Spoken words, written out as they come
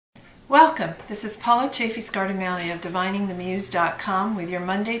Welcome. This is Paula Chafee-Scardomelli of DiviningTheMuse.com with your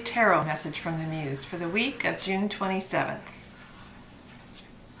Monday Tarot message from the Muse for the week of June 27th.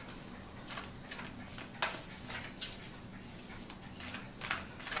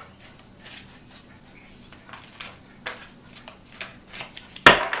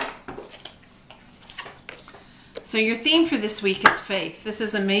 So your theme for this week is faith. This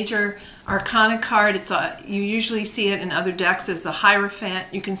is a major arcana card. You usually see it in other decks as the Hierophant.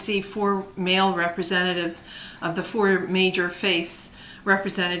 You can see four male representatives of the four major faiths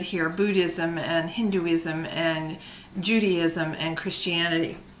represented here: Buddhism and Hinduism and Judaism and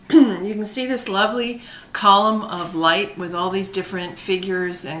Christianity. You can see this lovely column of light with all these different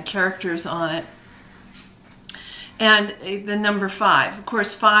figures and characters on it. And the number 5. Of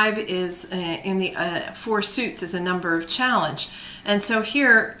course, 5 is in the 4 suits is a number of challenge. And so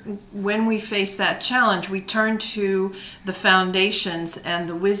here, when we face that challenge, we turn to the foundations and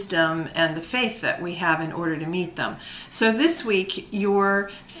the wisdom and the faith that we have in order to meet them. So this week,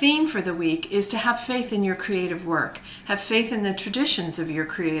 your theme for the week is to have faith in your creative work. Have faith in the traditions of your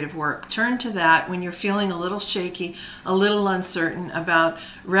creative work. Turn to that when you're feeling a little shaky, a little uncertain about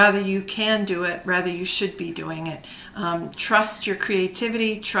whether you can do it, whether you should be doing it. Trust your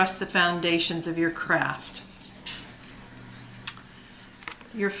creativity, trust the foundations of your craft.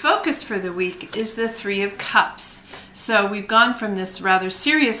 Your focus for the week is the 3 of Cups. So we've gone from this rather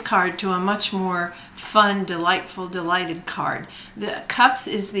serious card to a much more fun, delightful, delighted card. The Cups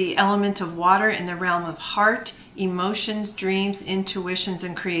is the element of water in the realm of heart, emotions, dreams, intuitions,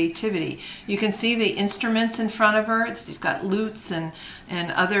 and creativity. You can see the instruments in front of her. She's got lutes and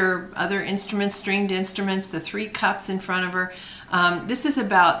other instruments, stringed instruments, the 3 cups in front of her. This is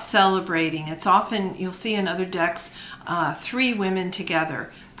about celebrating. It's often, you'll see in other decks, 3 women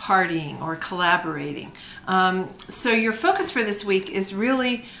together partying or collaborating. So your focus for this week is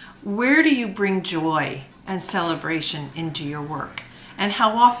really, where do you bring joy and celebration into your work? And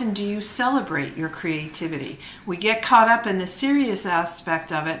how often do you celebrate your creativity? We get caught up in the serious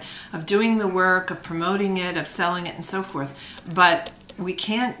aspect of it, of doing the work, of promoting it, of selling it, and so forth. But we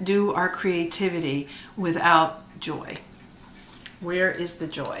can't do our creativity without joy. Where is the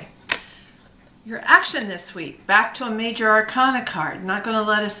joy? Your action this week, back to a major arcana card. Not going to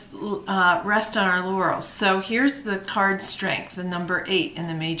let us rest on our laurels. So here's the card Strength, the number 8 in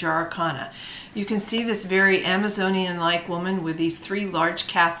the major arcana. You can see this very Amazonian-like woman with these 3 large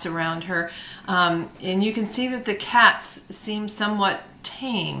cats around her. And you can see that the cats seem somewhat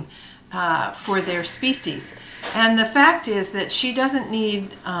tame for their species. And the fact is that she doesn't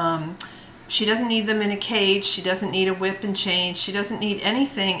need them in a cage. She doesn't need a whip and chain. She doesn't need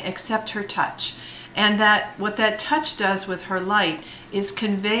anything except her touch. And that what that touch does with her light is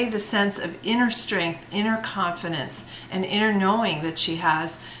convey the sense of inner strength, inner confidence, and inner knowing that she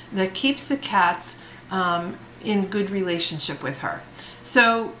has, that keeps the cats in good relationship with her.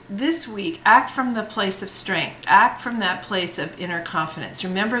 So this week, act from the place of strength. Act from that place of inner confidence.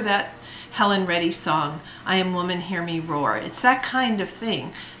 Remember that Helen Reddy song, "I Am Woman, Hear Me Roar." It's that kind of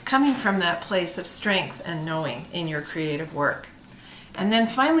thing, coming from that place of strength and knowing in your creative work. And then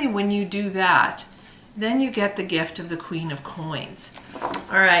finally, when you do that, then you get the gift of the Queen of Coins.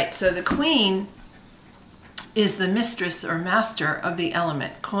 All right, so the Queen is the mistress or master of the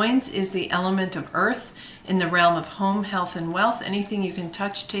element. Coins is the element of earth in the realm of home, health, and wealth. Anything you can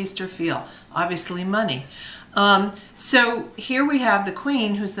touch, taste, or feel. Obviously money. So here we have the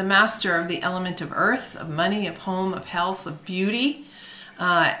Queen, who's the master of the element of earth, of money, of home, of health, of beauty.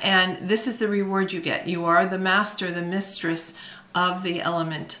 And this is the reward you get. You are the master, the mistress of the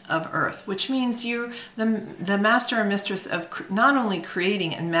element of earth, which means you're the master or mistress of not only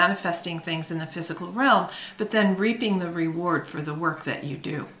creating and manifesting things in the physical realm, but then reaping the reward for the work that you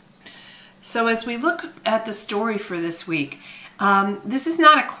do. So as we look at the story for this week, this is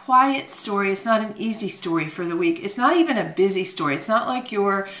not a quiet story. It's not an easy story for the week. It's not even a busy story. It's not like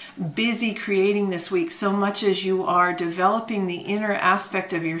you're busy creating this week so much as you are developing the inner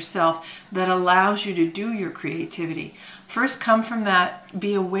aspect of yourself that allows you to do your creativity. First, come from that,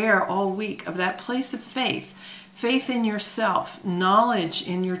 be aware all week of that place of faith. Faith in yourself, knowledge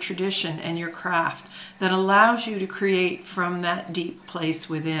in your tradition and your craft that allows you to create from that deep place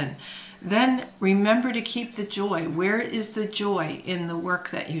within. Then remember to keep the joy. Where is the joy in the work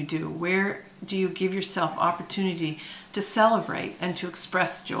that you do? Where do you give yourself opportunity to celebrate and to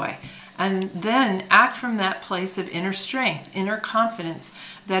express joy? And then act from that place of inner strength, inner confidence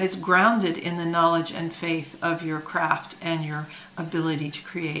that is grounded in the knowledge and faith of your craft and your ability to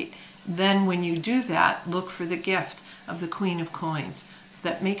create. Then when you do that, look for the gift of the Queen of Coins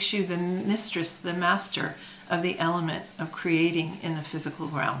that makes you the mistress, the master of the element of creating in the physical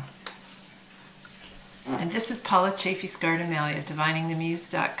realm. And this is Paula Chafee-Scardamelia,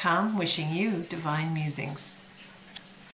 diviningthemuse.com, wishing you divine musings.